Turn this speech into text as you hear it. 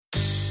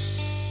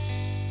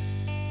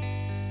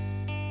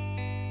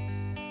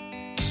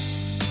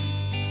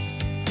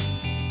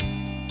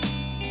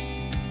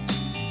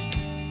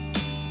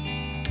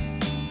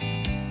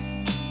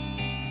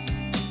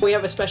We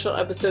have a special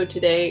episode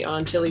today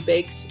on Chili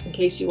Bakes. In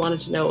case you wanted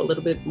to know a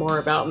little bit more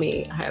about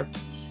me, I have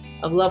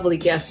a lovely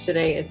guest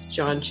today. It's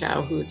John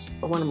Chow, who's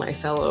one of my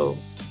fellow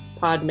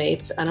pod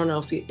mates. I don't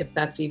know if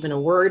that's even a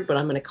word, but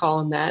I'm going to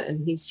call him that.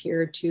 And he's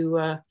here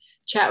to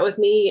chat with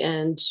me,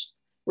 and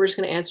we're just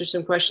going to answer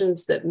some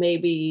questions that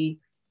maybe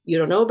you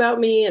don't know about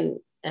me,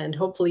 and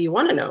hopefully you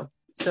want to know.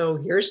 So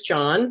here's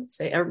John.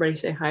 Everybody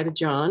say hi to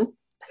John.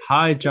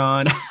 Hi,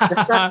 John.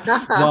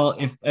 Well,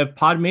 if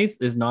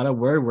Podmates is not a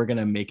word, we're going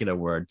to make it a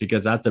word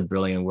because that's a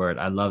brilliant word.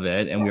 I love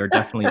it. And we are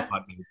definitely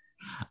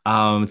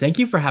Podmates. Thank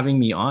you for having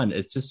me on.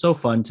 It's just so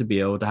fun to be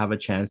able to have a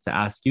chance to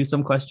ask you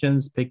some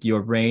questions, pick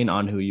your brain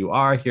on who you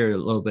are, hear a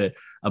little bit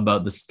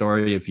about the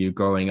story of you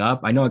growing up.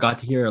 I know I got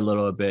to hear a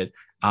little bit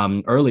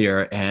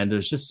earlier, and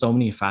there's just so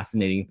many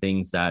fascinating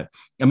things to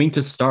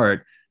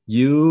start,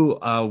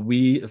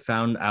 we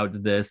found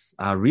out this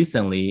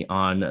recently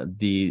on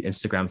the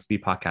Instagram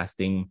Speed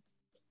Podcasting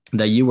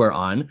that you were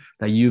on,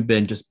 that you've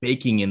been just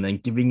baking and then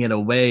giving it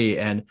away.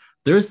 And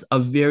there's a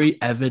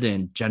very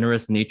evident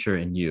generous nature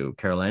in you,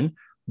 Carolyn.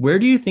 Where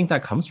do you think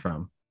that comes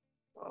from?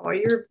 Oh,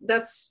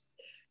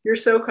 you're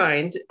so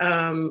kind.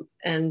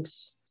 And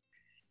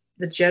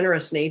the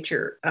generous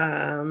nature.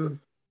 I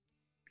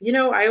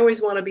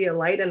always want to be a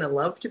light and a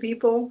love to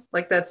people.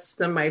 Like that's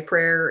my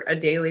prayer, a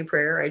daily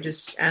prayer. I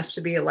just ask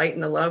to be a light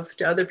and a love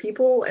to other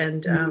people.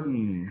 And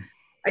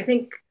I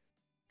think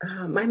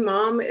my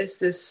mom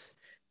is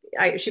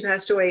she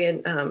passed away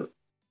in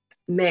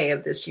May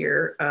of this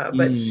year,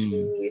 but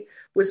she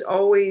was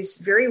always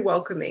very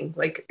welcoming.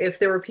 Like if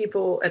there were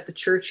people at the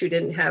church who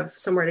didn't have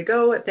somewhere to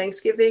go at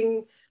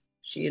Thanksgiving,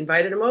 she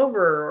invited them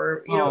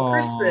over, or,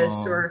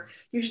 Christmas, or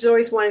she's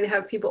always wanting to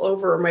have people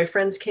over. Or my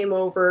friends came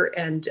over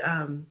and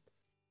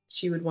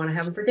she would want to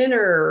have them for dinner,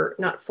 or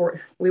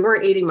we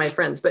weren't eating my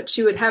friends, but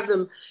she would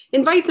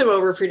invite them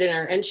over for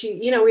dinner. And she,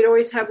 we'd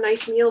always have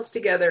nice meals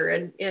together,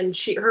 and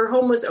her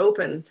home was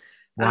open.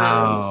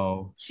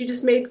 Wow. She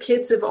just made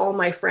kids of all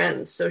my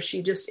friends. So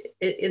she just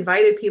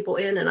invited people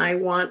in, and I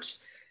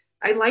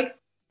like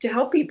to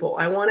help people.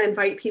 I want to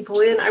invite people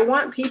in. I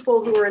want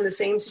people who are in the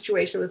same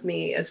situation with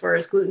me as far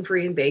as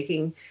gluten-free and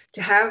baking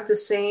to have the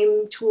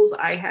same tools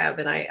I have.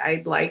 And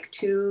I'd like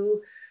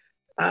to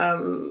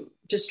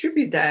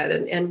distribute that.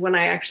 And when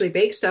I actually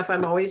bake stuff,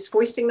 I'm always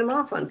foisting them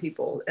off on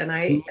people. And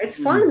it's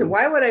fun.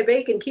 Why would I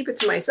bake and keep it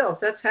to myself?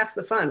 That's half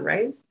the fun,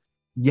 right?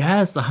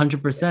 Yes,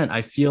 100%.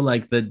 I feel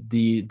like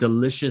the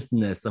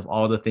deliciousness of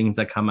all the things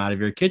that come out of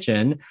your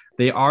kitchen,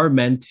 they are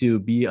meant to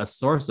be a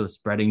source of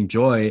spreading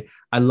joy.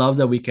 I love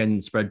that we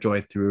can spread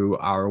joy through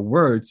our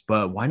words,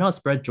 but why not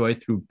spread joy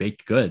through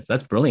baked goods?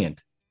 That's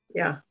brilliant.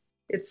 Yeah,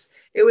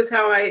 it was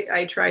how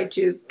I tried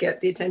to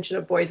get the attention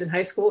of boys in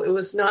high school. It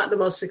was not the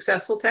most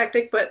successful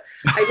tactic, but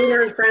I did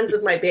earn friends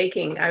with my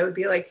baking. I would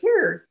be like,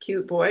 here,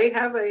 cute boy,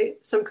 have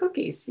some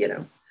cookies,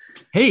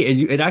 Hey,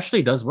 it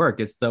actually does work.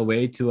 It's the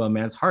way to a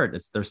man's heart.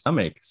 It's their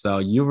stomach.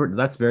 So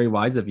that's very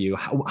wise of you.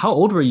 How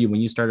old were you when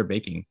you started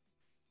baking?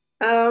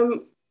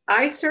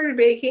 I started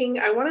baking,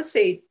 I want to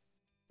say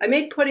I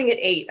made pudding at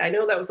 8. I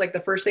know that was like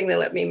the first thing they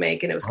let me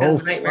make, and it was kind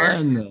of a nightmare.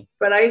 Fun.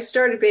 But I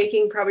started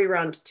baking probably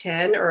around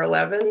 10 or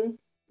 11,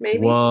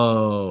 maybe.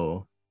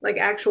 Whoa. Like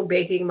actual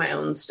baking my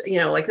own,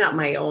 like not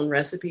my own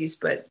recipes,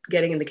 but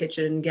getting in the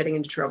kitchen and getting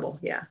into trouble.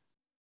 Yeah.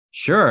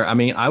 Sure. I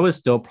mean, I was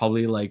still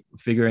probably like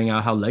figuring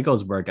out how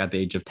Legos work at the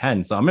age of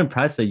 10. So I'm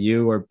impressed that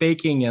you were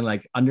baking and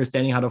like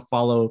understanding how to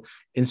follow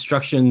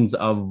instructions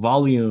of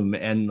volume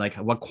and like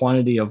what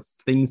quantity of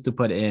things to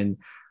put in.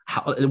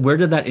 Where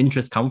did that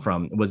interest come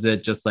from? Was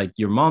it just like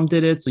your mom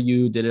did it, so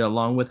you did it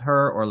along with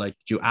her, or like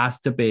did you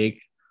ask to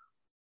bake?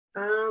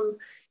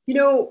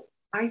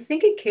 I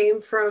think it came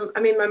from,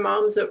 my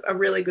mom's a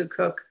really good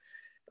cook.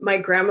 My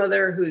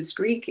grandmother, who's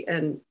Greek,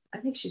 and I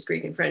think she's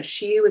Greek and French,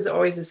 she was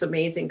always this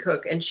amazing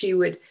cook. And she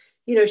would,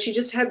 she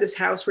just had this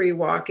house where you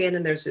walk in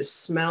and there's this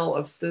smell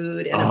of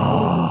food and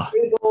a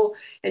table,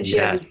 and she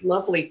had these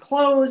lovely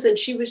clothes, and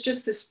she was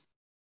just this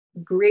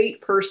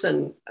great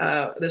person,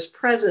 this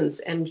presence,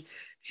 and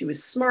she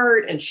was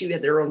smart, and she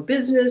had her own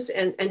business,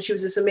 and she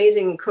was this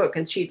amazing cook,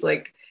 and she'd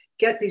like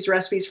get these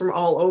recipes from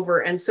all over.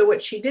 And so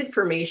what she did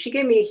for me, she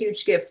gave me a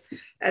huge gift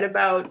at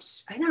about,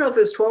 I don't know if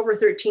it was 12 or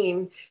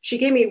 13. She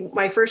gave me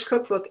my first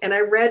cookbook, and I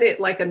read it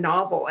like a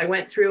novel. I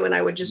went through and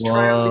I would just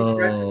try all these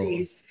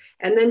recipes.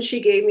 And then she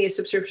gave me a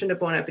subscription to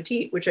Bon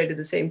Appetit, which I did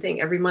the same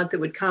thing. Every month it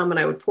would come, and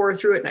I would pour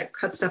through it, and I'd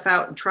cut stuff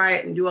out and try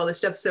it and do all this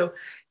stuff. So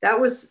that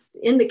was,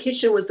 in the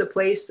kitchen was the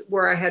place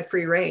where I had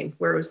free reign,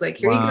 where it was like,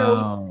 here you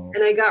go.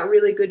 And I got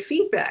really good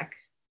feedback.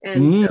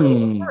 And so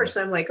of course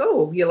I'm like,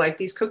 oh, you like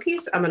these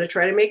cookies? I'm going to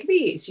try to make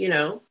these,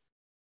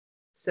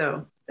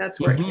 So that's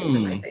where it came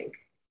from, I think.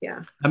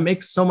 Yeah. That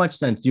makes so much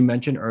sense. You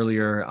mentioned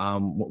earlier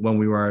when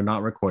we were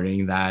not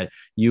recording that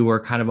you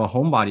were kind of a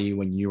homebody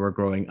when you were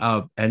growing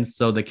up. And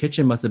so the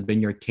kitchen must have been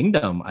your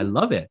kingdom. I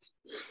love it.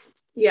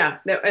 Yeah.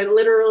 And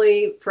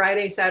literally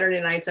Friday,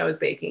 Saturday nights, I was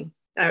baking.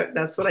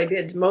 That's what I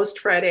did most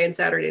Friday and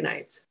Saturday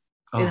nights.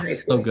 Oh,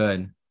 so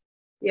good.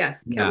 Yeah.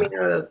 Coming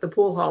out of the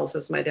pool halls,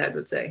 as my dad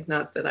would say.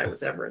 Not that I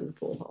was ever in the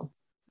pool hall.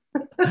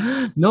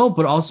 No,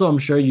 but also I'm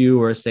sure you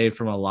were saved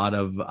from a lot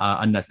of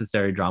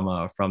unnecessary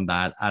drama from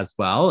that as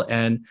well.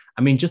 And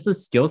I mean, just the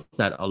skill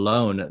set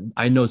alone,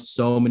 I know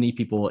so many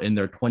people in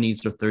their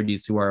 20s or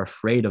 30s who are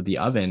afraid of the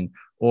oven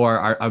or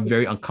are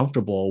very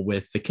uncomfortable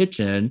with the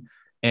kitchen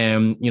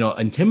and,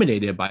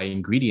 intimidated by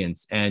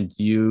ingredients. And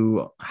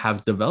you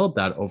have developed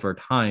that over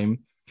time.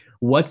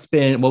 What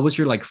was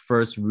your like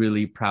first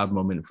really proud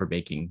moment for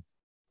baking?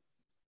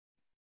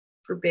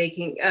 For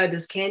baking.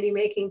 Does candy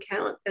making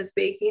count as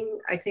baking?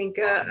 I think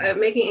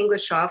making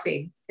English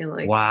toffee in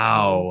like,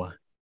 Wow.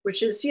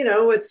 which is,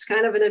 it's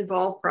kind of an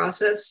involved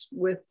process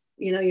with,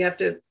 you have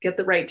to get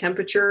the right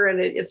temperature and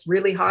it's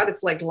really hot.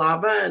 It's like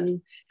lava. And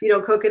if you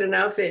don't cook it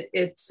enough,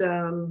 it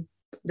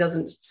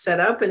doesn't set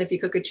up. And if you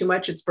cook it too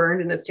much, it's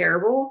burned and it's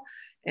terrible.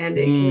 And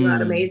it came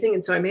out amazing.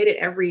 And so I made it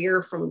every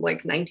year from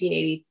like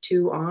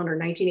 1982 on or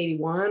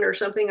 1981 or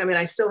something. I mean,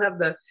 I still have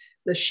the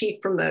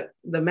sheet from the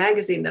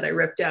magazine that I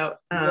ripped out.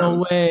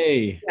 No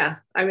way. Yeah.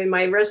 I mean,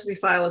 my recipe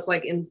file is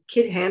like in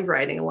kid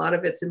handwriting. A lot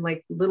of it's in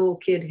like little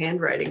kid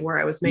handwriting where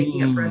I was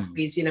making up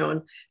recipes,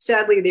 and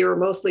sadly they were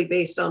mostly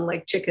based on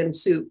like chicken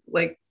soup,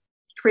 like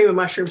cream of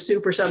mushroom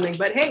soup or something.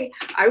 But hey,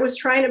 I was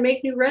trying to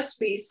make new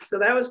recipes. So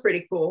that was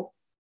pretty cool.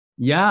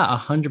 Yeah,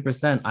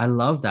 100%. I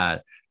love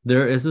that.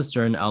 There is a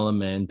certain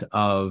element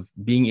of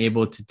being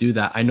able to do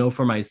that. I know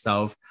for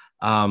myself,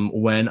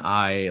 when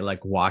I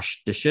like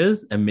wash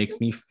dishes, it makes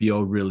me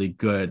feel really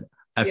good.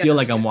 I feel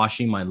like I'm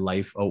washing my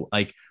life,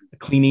 like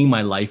cleaning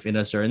my life in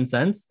a certain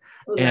sense.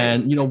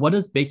 And what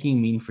does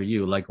baking mean for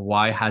you? Like,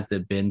 why has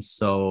it been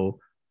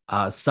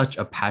such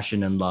a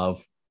passion and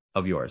love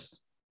of yours?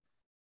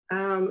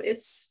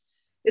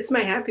 It's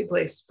my happy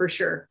place for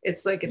sure.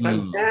 It's like if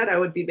I'm sad, I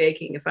would be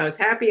baking. If I was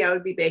happy, I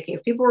would be baking.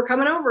 If people were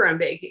coming over, I'm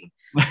baking.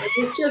 Like,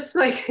 it's just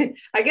like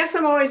I guess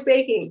I'm always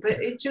baking, but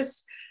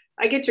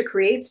I get to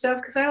create stuff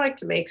because I like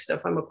to make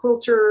stuff. I'm a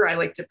quilter. I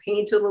like to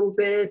paint a little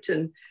bit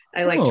and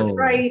I like to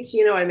write.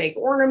 I make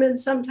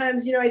ornaments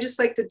sometimes. I just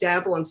like to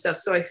dabble in stuff.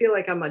 So I feel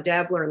like I'm a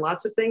dabbler in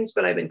lots of things,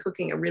 but I've been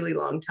cooking a really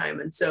long time.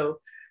 And so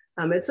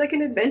it's like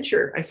an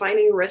adventure. I find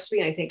a new recipe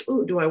and I think,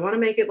 ooh, do I want to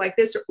make it like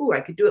this? Or, ooh,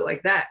 I could do it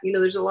like that.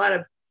 There's a lot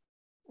of,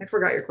 I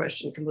forgot your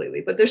question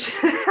completely, but there's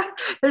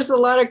there's a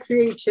lot of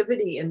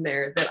creativity in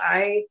there that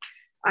I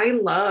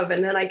love.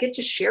 And then I get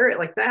to share it.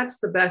 Like, that's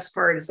the best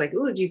part. It's like,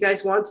 ooh, do you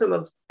guys want some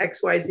of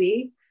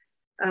XYZ?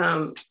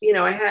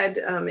 I had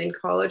in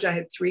college, I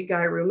had 3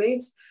 guy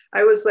roommates.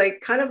 I was like,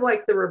 kind of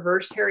like the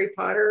reverse Harry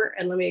Potter.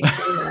 And let me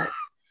explain that.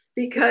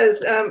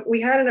 Because we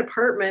had an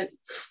apartment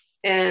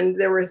and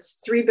there were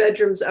 3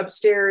 bedrooms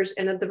upstairs.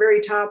 And at the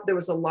very top, there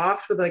was a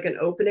loft with like an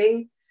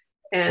opening.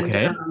 And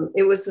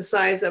it was the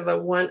size of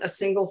a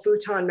single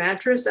futon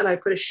mattress. And I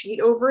put a sheet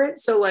over it.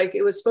 So like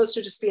it was supposed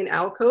to just be an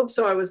alcove.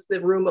 So I was the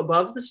room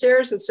above the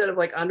stairs instead of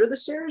like under the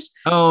stairs.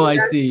 Oh, so I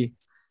see.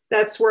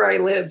 That's where I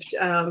lived.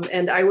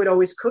 And I would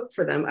always cook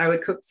for them. I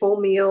would cook full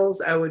meals.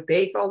 I would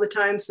bake all the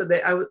time. So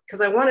that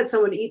because I wanted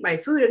someone to eat my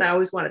food and I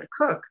always wanted to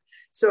cook.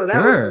 So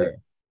that was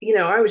like,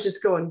 I was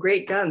just going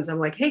great guns. I'm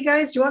like, hey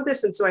guys, do you want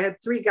this? And so I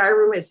had 3 guy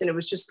roommates and it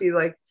was just be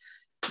like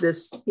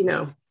this,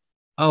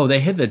 Oh,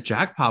 they hit the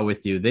jackpot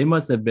with you. They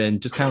must have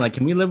been just kind of like,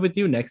 can we live with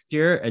you next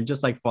year and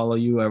just like follow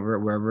you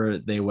wherever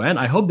they went?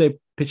 I hope they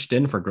pitched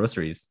in for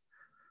groceries.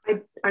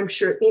 I'm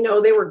sure,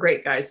 they were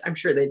great guys. I'm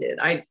sure they did.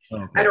 I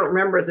don't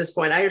remember at this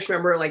point. I just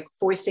remember like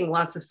foisting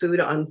lots of food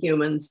on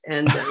humans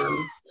and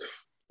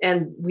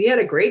and we had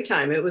a great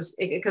time. It was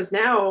because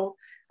now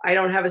I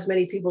don't have as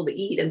many people to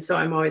eat. And so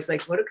I'm always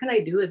like, what can I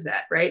do with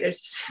that? Right.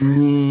 It's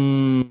just,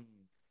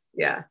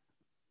 yeah.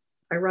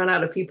 I run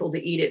out of people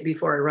to eat it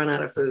before I run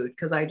out of food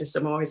because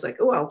I'm always like,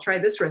 oh, I'll try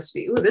this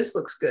recipe. Oh, this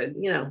looks good,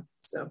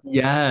 so.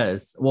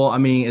 Yes. Well, I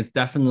mean, it's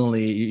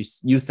definitely,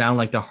 you sound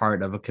like the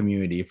heart of a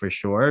community for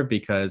sure,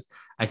 because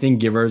I think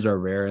givers are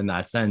rare in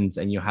that sense.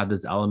 And you have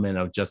this element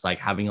of just like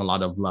having a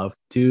lot of love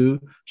to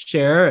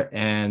share.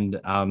 And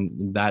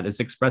that is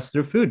expressed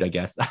through food, I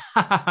guess.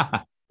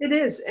 It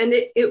is. And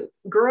it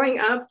growing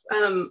up,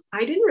 I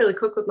didn't really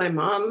cook with my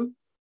mom.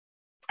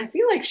 I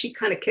feel like she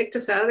kind of kicked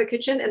us out of the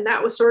kitchen. And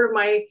that was sort of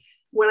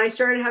when I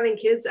started having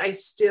kids, I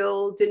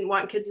still didn't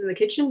want kids in the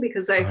kitchen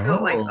because I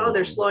felt like, oh,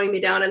 they're slowing me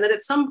down. And then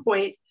at some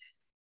point,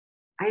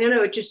 I don't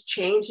know, it just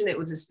changed and it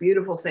was this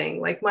beautiful thing.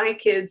 Like my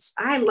kids,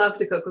 I love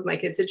to cook with my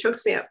kids. It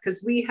chokes me up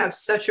because we have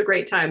such a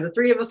great time. The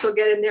 3 of us will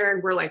get in there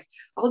and we're like,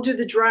 I'll do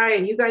the dry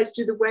and you guys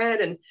do the wet.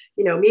 And,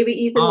 maybe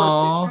Ethan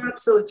wants to chop.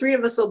 So the 3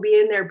 of us will be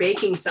in there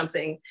baking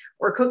something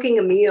or cooking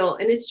a meal.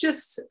 And it's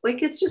just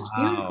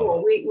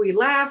beautiful. We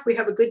laugh, we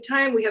have a good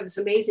time. We have this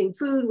amazing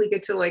food. We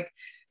get to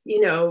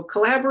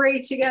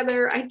collaborate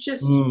together. I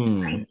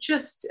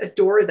just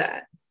adore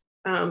that.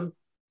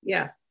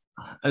 Yeah.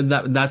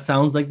 That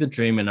sounds like the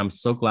dream, and I'm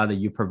so glad that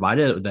you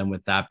provided them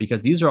with that,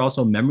 because these are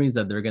also memories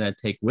that they're going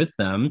to take with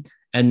them.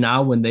 And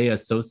now when they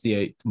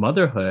associate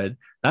motherhood,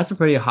 that's a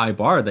pretty high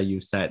bar that you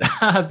set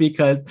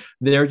because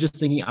they're just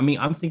thinking, I mean,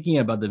 I'm thinking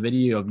about the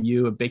video of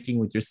you baking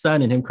with your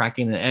son and him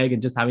cracking an egg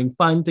and just having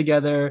fun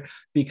together,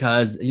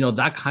 because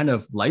that kind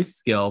of life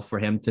skill for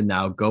him to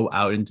now go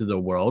out into the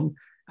world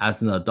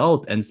as an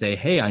adult and say,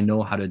 hey, I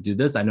know how to do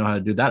this, I know how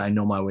to do that, I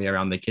know my way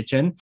around the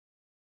kitchen.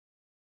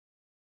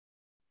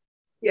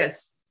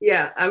 Yes.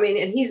 Yeah. I mean,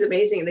 and he's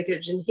amazing in the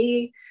kitchen.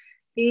 He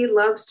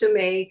loves to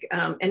make,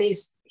 and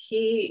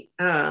he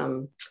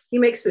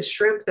makes this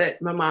shrimp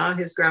that Mama,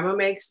 his grandma,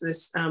 makes.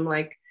 This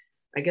like,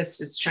 I guess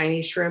it's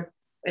Chinese shrimp,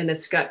 and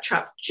it's got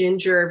chopped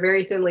ginger,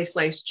 very thinly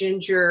sliced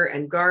ginger,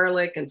 and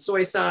garlic and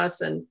soy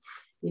sauce, and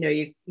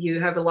you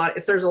have a lot.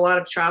 There's a lot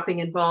of chopping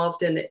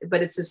involved in it,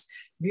 but it's this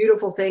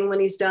beautiful thing when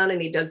he's done,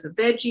 and he does the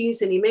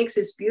veggies, and he makes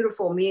this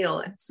beautiful meal.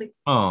 And it's like,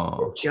 Oh,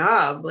 good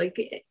job, like.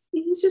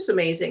 He's just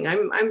amazing.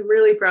 I'm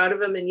really proud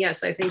of him, and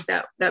yes, I think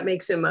that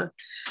makes him a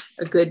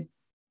good,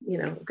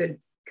 good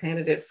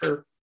candidate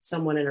for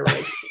someone in a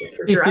relationship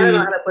for sure. I don't know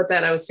how to put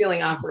that. I was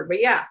feeling awkward, but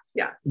yeah.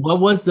 What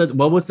was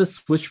the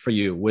switch for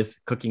you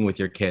with cooking with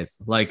your kids?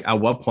 Like, at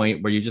what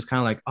point were you just kind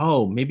of like,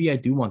 oh, maybe I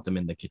do want them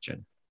in the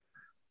kitchen?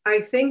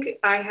 I think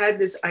I had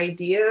this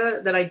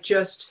idea that I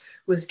just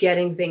was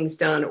getting things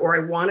done, or I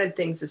wanted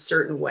things a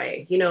certain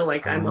way.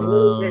 Like I'm a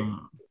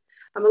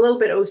little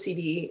bit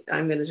OCD.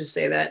 I'm going to just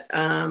say that.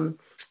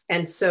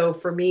 And so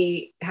for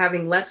me,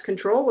 having less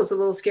control was a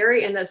little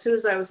scary. And as soon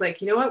as I was like,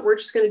 you know what, we're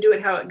just going to do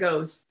it how it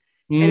goes.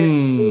 And if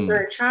things Mm.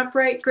 aren't chopped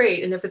right,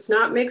 great. And if it's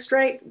not mixed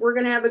right, we're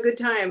going to have a good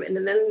time.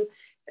 And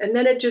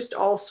then it just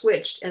all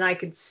switched, and I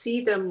could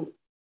see them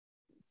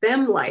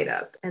light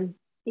up. And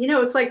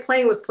it's like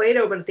playing with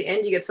Play-Doh, but at the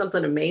end you get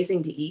something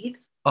amazing to eat.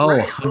 Oh,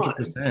 Right on.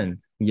 100%.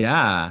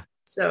 Yeah.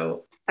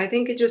 So I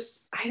think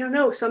I don't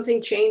know,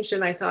 something changed.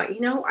 And I thought,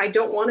 I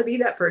don't want to be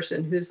that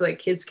person who's like,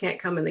 kids can't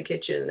come in the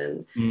kitchen.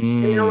 And my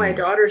Mm.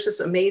 daughter's this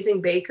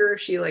amazing baker.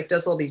 She like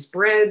does all these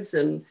breads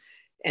and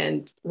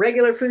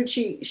regular food.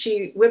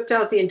 She whipped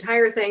out the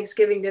entire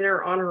Thanksgiving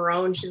dinner on her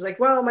own. She's like,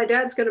 well, my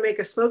dad's going to make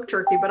a smoked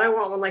turkey, but I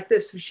want one like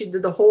this. So she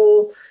did the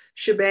whole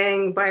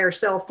shebang by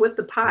herself with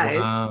the pies.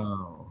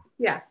 Wow.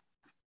 Yeah.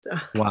 So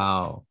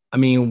Wow. I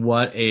mean,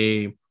 what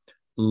a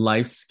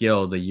life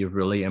skill that you've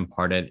really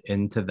imparted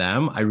into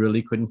them. I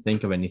really couldn't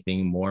think of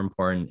anything more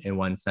important in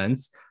one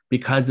sense,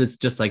 because it's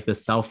just like the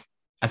self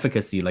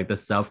efficacy, like the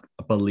self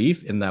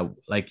belief in that,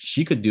 like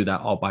she could do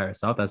that all by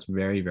herself. That's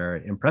very,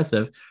 very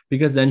impressive,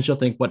 because then she'll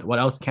think, what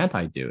else can't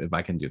I do if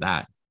I can do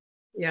that?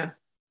 yeah.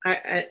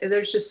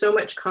 There's just so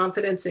much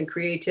confidence and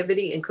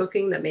creativity in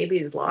cooking that maybe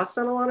is lost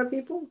on a lot of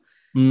people.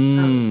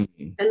 Um,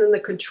 Mm, and then the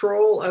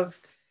control of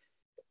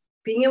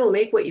being able to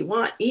make what you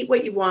want, eat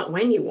what you want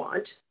when you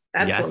want.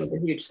 That's one of yes. the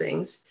huge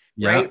things,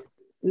 Yeah. right?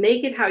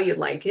 Make it how you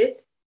like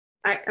it.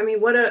 I mean,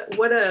 what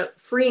a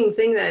freeing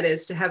thing that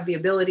is, to have the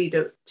ability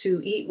to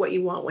eat what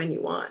you want when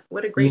you want.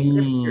 What a great gift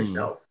to Mm.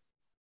 yourself.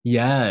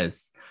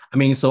 Yes. I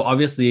mean, so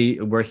obviously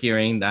we're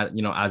hearing that,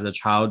 as a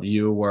child,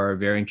 you were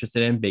very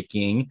interested in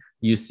baking.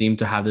 You seem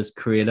to have this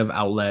creative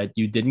outlet.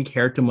 You didn't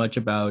care too much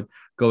about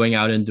going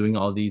out and doing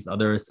all these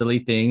other silly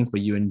things,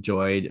 but you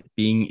enjoyed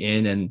being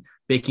in and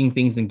baking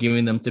things and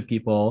giving them to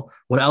people.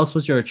 What else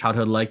was your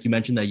childhood like? You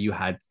mentioned that you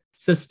had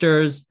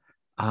sisters.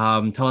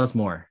 Tell us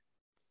more.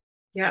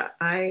 Yeah,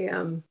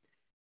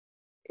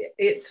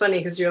 it's funny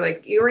because you're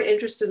like, you were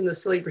interested in the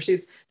silly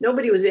pursuits.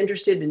 Nobody was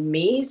interested in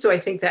me. So I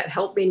think that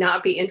helped me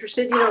not be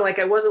interested. Like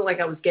I wasn't like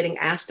I was getting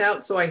asked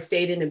out. So I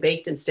stayed in and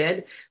baked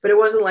instead. But it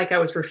wasn't like I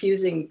was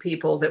refusing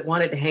people that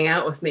wanted to hang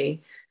out with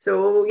me.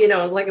 So,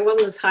 like it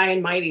wasn't this high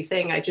and mighty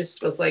thing. I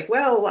just was like,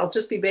 well, I'll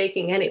just be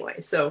baking anyway.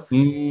 Um,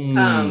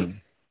 Mm.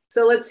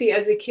 so let's see,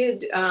 as a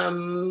kid,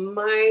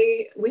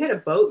 we had a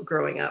boat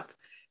growing up.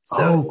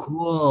 So Oh,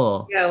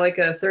 cool. yeah, like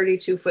a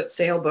 32-foot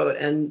sailboat.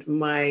 And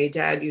my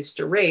dad used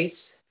to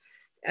race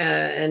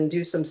and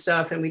do some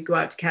stuff. And we'd go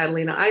out to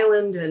Catalina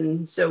Island.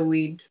 And so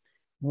we'd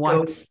go,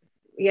 What?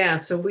 yeah,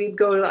 so we'd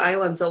go to the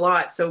islands a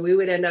lot. So we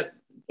would end up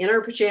in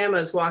our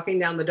pajamas walking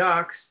down the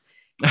docks,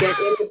 get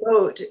in the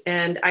boat.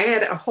 And I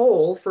had a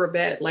hole for a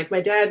bed. Like my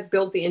dad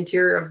built the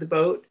interior of the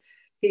boat.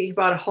 He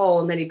bought a hull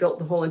and then he built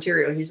the whole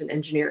interior. He's an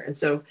engineer. And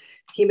so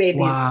he made these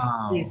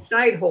Wow.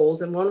 side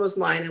holes, and one was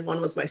mine and one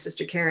was my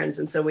sister Karen's.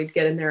 And so we'd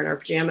get in there in our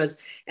pajamas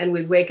and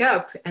we'd wake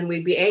up and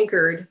we'd be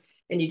anchored,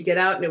 and you'd get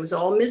out and it was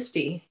all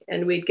misty,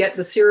 and we'd get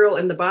the cereal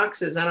in the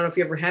boxes. I don't know if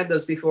you ever had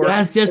those before.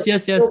 Yes, yes,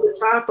 yes, Pull yes. the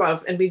top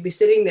off, and we'd be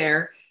sitting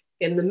there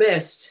in the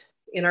mist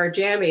in our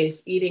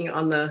jammies eating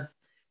on the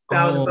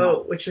bow of the Oh,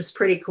 boat, which was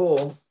pretty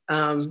cool.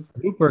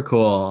 super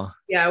cool.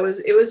 Yeah, it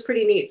was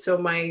pretty neat. So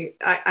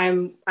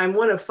I'm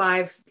one of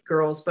five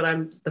girls, but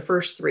I'm the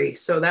first three.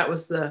 So that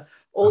was the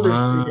older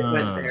three that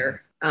went Ah,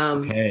 there.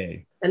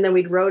 okay. And then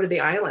we'd row to the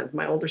island.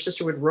 My older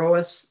sister would row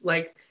us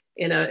like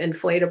in an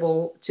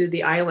inflatable to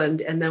the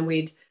island, and then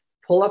we'd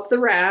pull up the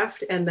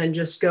raft and then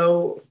just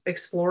go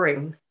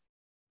exploring.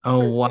 It's Oh,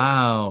 pretty cool.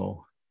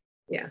 wow.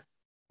 Yeah.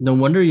 No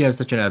wonder you have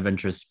such an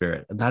adventurous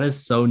spirit. That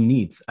is so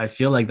neat. I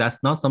feel like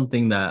that's not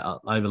something that a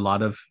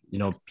lot of,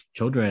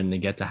 children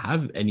get to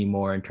have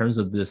anymore in terms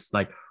of this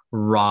like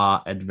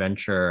raw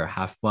adventure,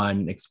 have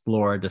fun,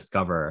 explore,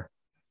 discover.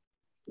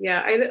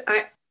 Yeah.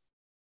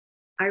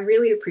 I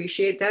really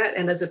appreciate that.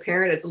 And as a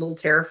parent, it's a little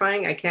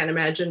terrifying. I can't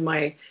imagine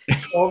my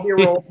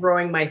 12-year-old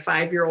growing my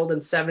 5-year-old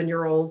and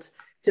 7-year-old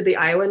to the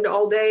island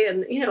all day.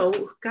 And,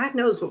 God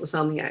knows what was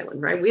on the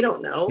island, right? We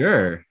don't know.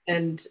 Sure.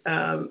 And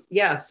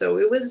so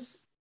it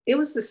was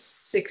the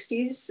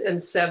 60s and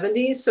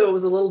 70s. So it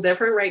was a little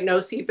different, right? No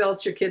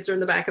seatbelts, your kids are in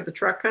the back of the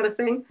truck kind of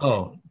thing.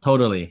 Oh,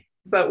 totally.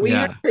 But we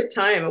had Yeah. a good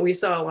time and we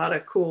saw a lot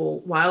of cool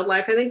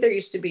wildlife. I think there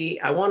used to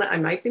be, I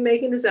might be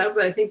making this up,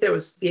 but I think there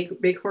was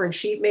bighorn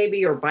sheep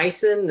maybe, or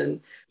bison, and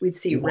we'd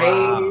see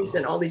rays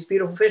and Wow. all these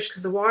beautiful fish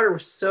because the water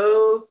was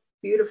so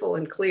beautiful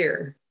and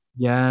clear.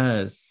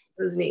 Yes.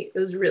 It was neat. It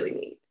was really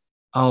neat.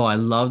 Oh, I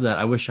love that.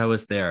 I wish I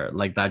was there.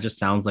 Like that just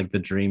sounds like the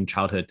dream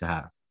childhood to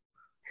have.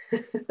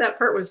 That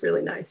part was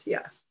really nice.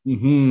 Yeah.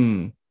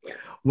 Hmm. Yeah.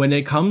 When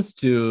it comes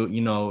to,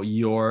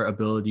 your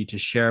ability to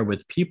share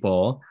with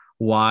people,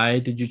 why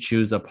did you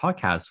choose a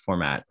podcast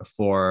format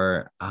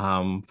for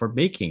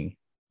baking?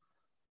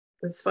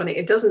 It's funny.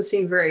 It doesn't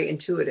seem very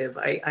intuitive.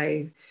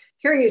 I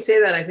hearing you say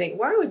that, I think,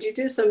 why would you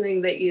do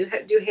something that you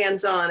do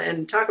hands-on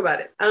and talk about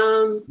it?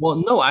 Well,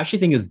 no, I actually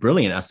think it's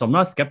brilliant. So I'm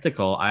not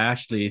skeptical. I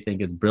actually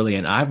think it's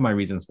brilliant. I have my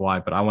reasons why,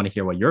 but I want to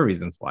hear what your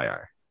reasons why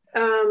are.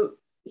 Um,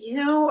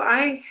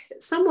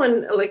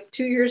 someone like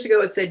 2 years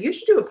ago had said, you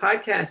should do a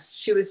podcast.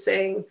 She was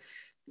saying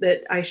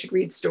that I should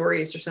read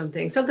stories or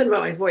something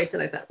about my voice.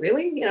 And I thought,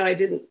 really? I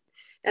didn't,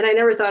 and I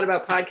never thought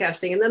about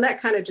podcasting. And then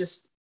that kind of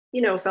just,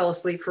 fell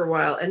asleep for a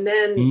while. And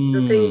then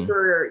the thing Mm,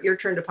 for Your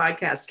Turn to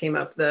Podcast came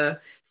up, the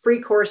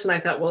free course. And I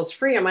thought, well, it's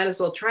free. I might as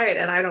well try it.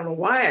 And I don't know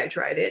why I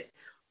tried it.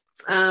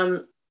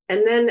 Um,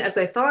 and then as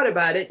I thought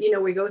about it,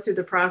 we go through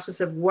the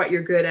process of what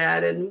you're good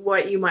at and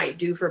what you might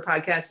do for a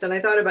podcast. And I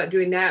thought about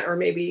doing that, or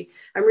maybe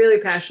I'm really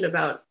passionate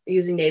about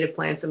using native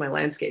plants in my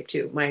landscape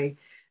too.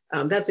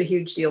 That's a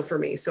huge deal for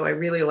me. So I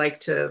really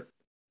like to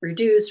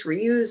reduce,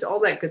 reuse,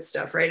 all that good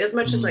stuff, right? As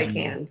much as I mm,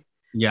 can.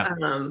 yeah.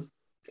 Um,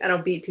 I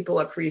don't beat people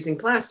up for using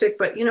plastic,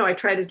 but I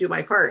try to do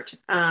my part.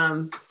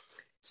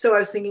 So I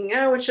was thinking,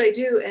 what should I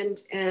do?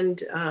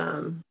 And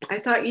I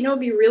thought, it'd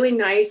be really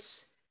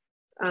nice.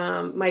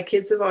 My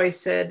kids have always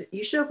said,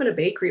 you should open a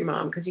bakery,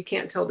 Mom, because you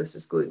can't tell this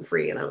is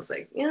gluten-free. And I was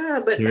like, yeah,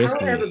 but how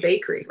do I have a Seriously.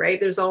 bakery, right?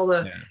 There's all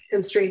the Yeah.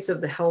 constraints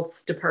of the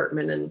health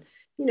department and,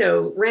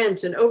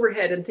 rent and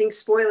overhead and things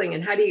spoiling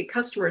and how do you get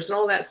customers and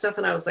all that stuff.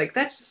 And I was like,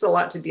 that's just a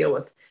lot to deal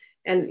with.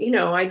 And,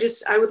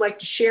 I would like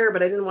to share,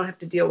 but I didn't want to have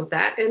to deal with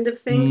that end of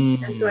things.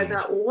 And so I Mm,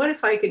 thought, well, what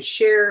if I could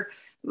share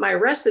my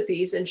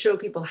recipes and show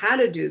people how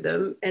to do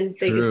them and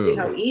they could see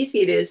how true.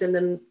 easy it is. And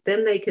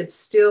then they could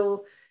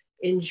still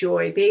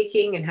enjoy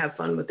baking and have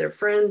fun with their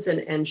friends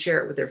and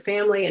share it with their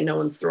family and no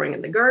one's throwing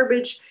in the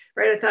garbage,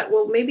 right? I thought,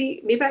 well,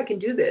 maybe I can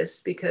do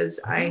this because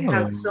I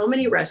have Oh, so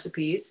many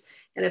recipes.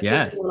 And if people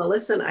yes. want to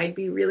listen, I'd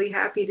be really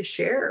happy to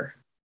share.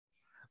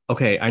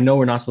 Okay, I know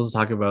we're not supposed to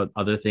talk about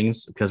other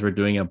things because we're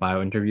doing a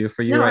bio interview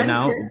for you No, I right don't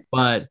now, care.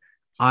 but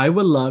I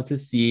would love to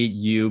see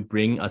you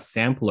bring a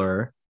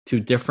sampler to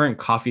different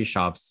coffee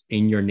shops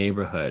in your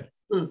neighborhood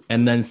Mm,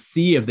 and then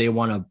see if they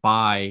want to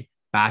buy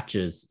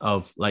batches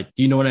of, like,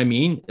 do you know what I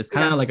mean? It's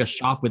kind yeah, of like a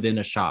shop within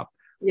a shop.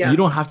 You yeah,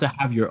 don't have to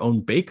have your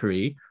own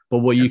bakery, but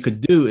what you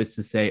could do is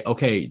to say,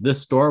 okay,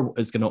 this store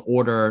is going to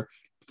order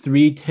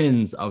 3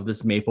 tins of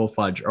this maple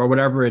fudge or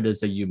whatever it is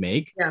that you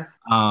make. yeah,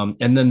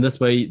 And then this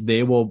way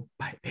they will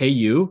pay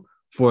you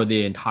for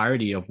the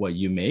entirety of what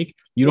you make.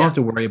 You don't yeah. have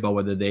to worry about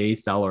whether they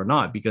sell or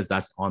not because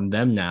that's on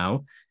them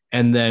now.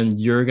 And then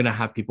you're going to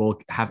have people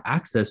have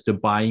access to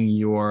buying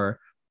your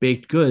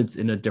baked goods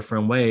in a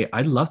different way.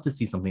 I'd love to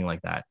see something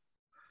like that.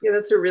 Yeah,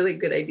 that's a really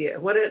good idea.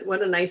 What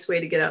a nice way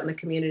to get out in the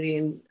community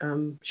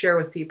and share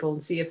with people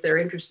and see if they're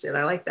interested.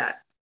 I like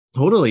that.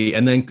 Totally.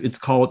 And then it's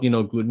called,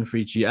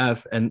 gluten-free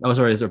GF. And oh,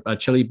 sorry, it's a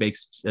chili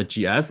baked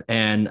GF.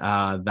 And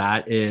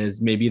that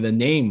is maybe the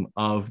name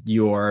of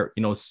your,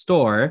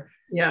 store.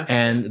 Yeah,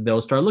 And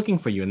they'll start looking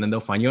for you. And then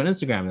they'll find you on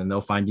Instagram and they'll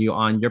find you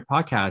on your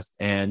podcast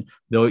and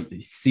they'll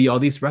see all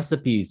these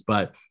recipes.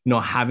 But,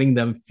 having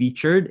them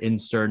featured in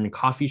certain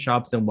coffee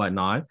shops and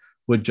whatnot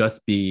would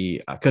just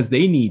be because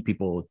they need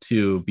people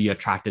to be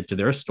attracted to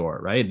their store,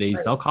 right? They right.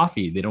 sell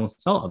coffee, they don't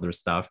sell other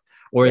stuff,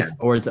 or Yeah,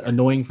 it's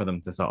annoying for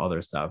them to sell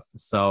other stuff.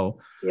 So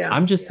yeah.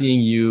 I'm just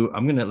seeing you.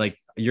 I'm gonna like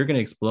you're gonna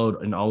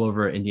explode in all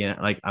over Indiana.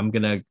 Like I'm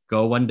gonna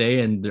go one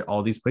day and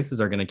all these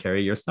places are gonna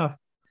carry your stuff.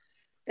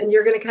 And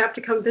you're going to have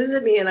to come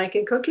visit me and I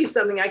can cook you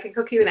something. I can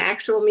cook you an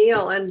actual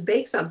meal and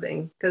bake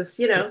something because,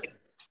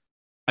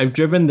 I've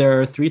driven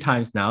there 3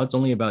 times now. It's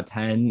only about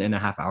 10 and a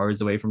half hours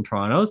away from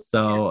Toronto.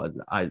 So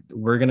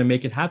we're going to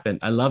make it happen.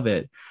 I love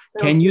it.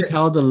 sounds Can you good.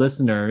 tell the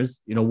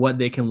listeners, what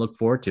they can look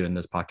forward to in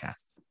this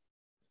podcast?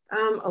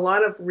 A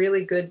lot of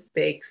really good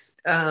bakes.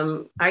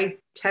 I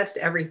test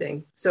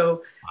everything.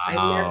 So I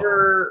Wow.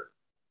 never,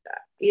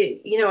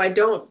 I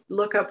don't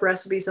look up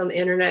recipes on the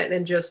internet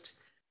and just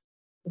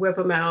whip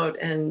them out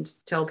and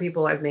tell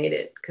people I've made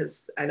it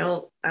because I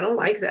don't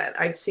like that.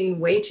 I've seen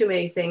way too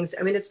many things.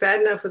 I mean, it's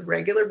bad enough with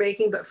regular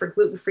baking, but for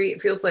gluten-free,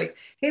 it feels like,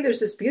 hey, there's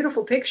this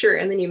beautiful picture,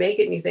 and then you make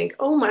it and you think,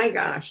 oh my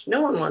gosh,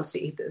 no one wants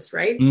to eat this,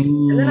 right?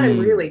 And then I'm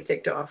Mm. really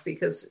ticked off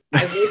because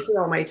I've wasted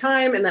all my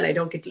time and then I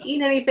don't get to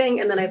eat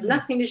anything and then I have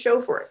nothing to show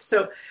for it.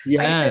 So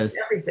I test Yes.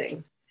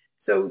 everything.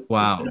 So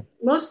Wow.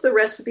 most of the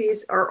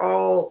recipes are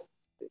all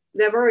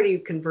they've already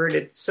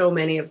converted so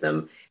many of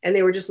them, and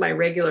they were just my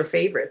regular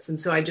favorites. And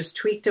so I just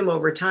tweaked them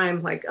over time.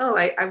 Like, oh,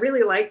 I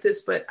really like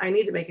this, but I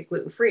need to make it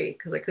gluten-free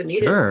because I couldn't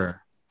eat it.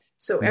 Sure.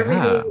 So Yeah.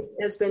 everything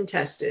has been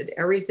tested.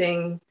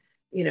 Everything,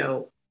 you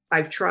know,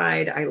 I've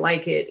tried. I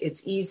like it.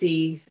 It's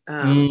easy.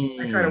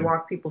 I try to Mm.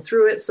 walk people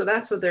through it. So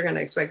that's what they're going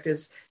to expect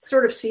is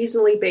sort of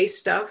seasonally based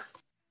stuff.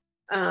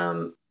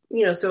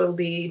 So it'll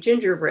be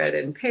gingerbread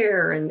and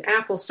pear and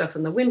apple stuff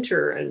in the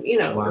winter and,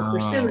 or Wow.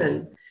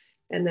 persimmon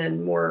and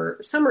then more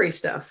summery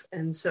stuff.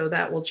 And so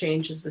that will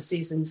change as the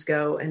seasons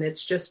go. And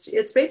it's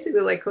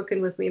basically like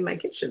cooking with me in my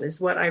kitchen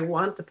is what I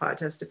want the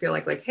podcast to feel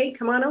like, hey,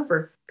 come on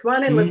over, come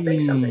on in, let's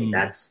make something. Mm.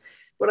 That's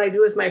what I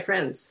do with my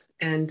friends.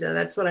 And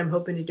that's what I'm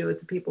hoping to do with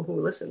the people who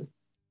listen.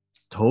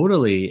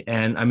 Totally.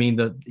 And I mean,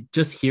 the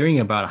just hearing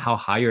about how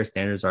high your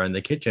standards are in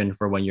the kitchen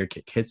for when your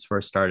kids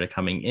first started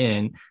coming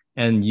in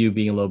and you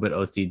being a little bit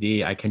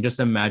OCD, I can just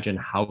imagine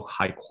how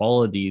high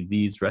quality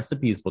these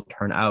recipes will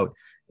turn out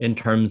in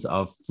terms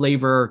of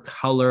flavor,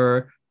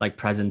 color, like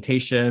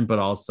presentation, but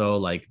also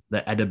like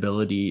the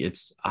edibility.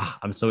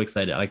 I'm so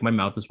excited. Like my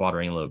mouth is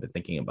watering a little bit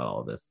thinking about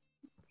all of this.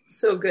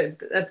 So good.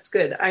 That's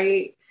good.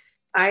 I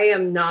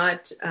am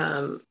not,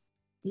 I'm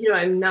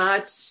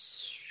not,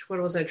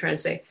 what was I trying to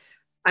say?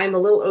 I'm a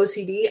little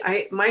OCD.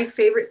 My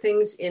favorite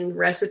things in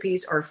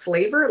recipes are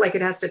flavor, like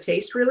it has to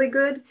taste really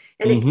good,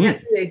 and it can't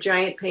Mm-hmm. be a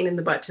giant pain in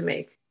the butt to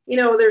make.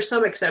 There's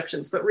some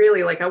exceptions, but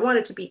really, like I want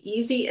it to be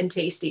easy and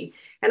tasty.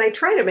 And I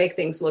try to make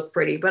things look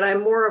pretty, but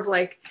I'm more of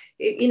like,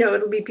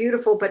 it'll be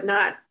beautiful, but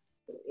not.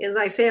 As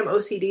I say, I'm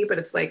OCD, but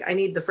it's like I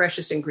need the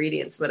freshest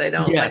ingredients, but I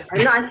don't like.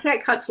 Yes. I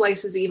can't cut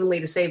slices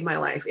evenly to save my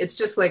life. It's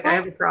just like I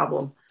have a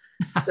problem.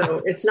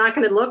 So it's not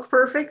going to look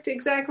perfect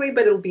exactly,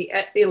 but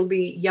it'll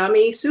be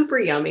yummy, super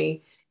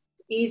yummy,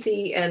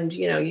 easy, and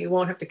you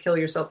won't have to kill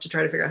yourself to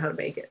try to figure out how to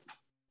make it.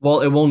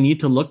 Well, it won't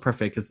need to look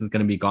perfect because it's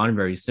going to be gone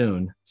very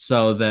soon.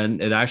 So then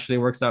it actually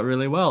works out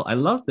really well. I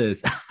love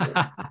this.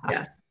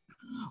 Yeah.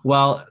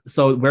 Well,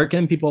 so where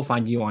can people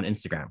find you on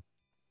Instagram?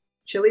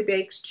 Chili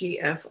Bakes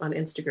GF on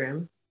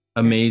Instagram.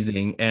 And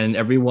Amazing. And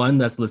everyone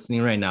that's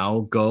listening right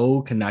now,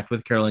 go connect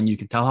with Carolyn. You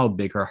can tell how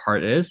big her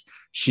heart is.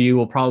 She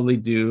will probably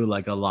do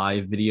like a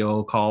live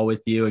video call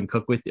with you and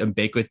cook with and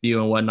bake with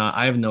you and whatnot.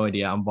 I have no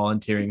idea. I'm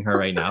volunteering her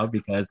right now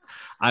because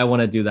I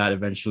want to do that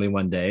eventually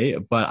one day.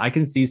 But I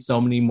can see so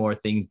many more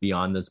things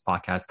beyond this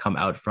podcast come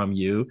out from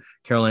you.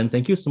 Carolyn,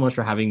 thank you so much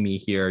for having me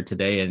here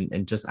today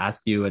and just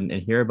ask you and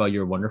hear about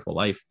your wonderful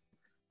life.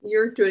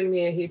 you're doing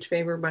me a huge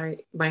favor by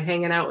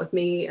hanging out with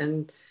me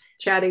and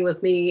chatting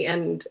with me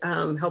and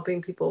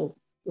helping people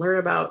learn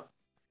about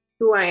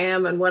who I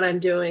am and what I'm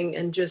doing,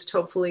 and just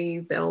hopefully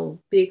they'll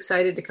be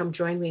excited to come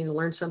join me and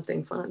learn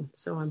something fun.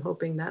 So I'm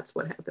hoping that's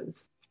what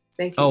happens.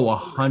 Thank you Oh, so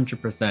much.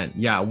 100%.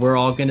 Yeah, we're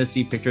all going to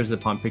see pictures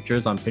upon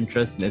pictures on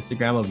Pinterest and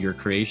Instagram of your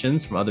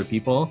creations from other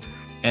people,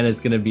 and it's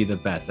going to be the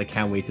best. I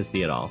can't wait to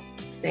see it all.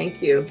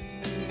 Thank you.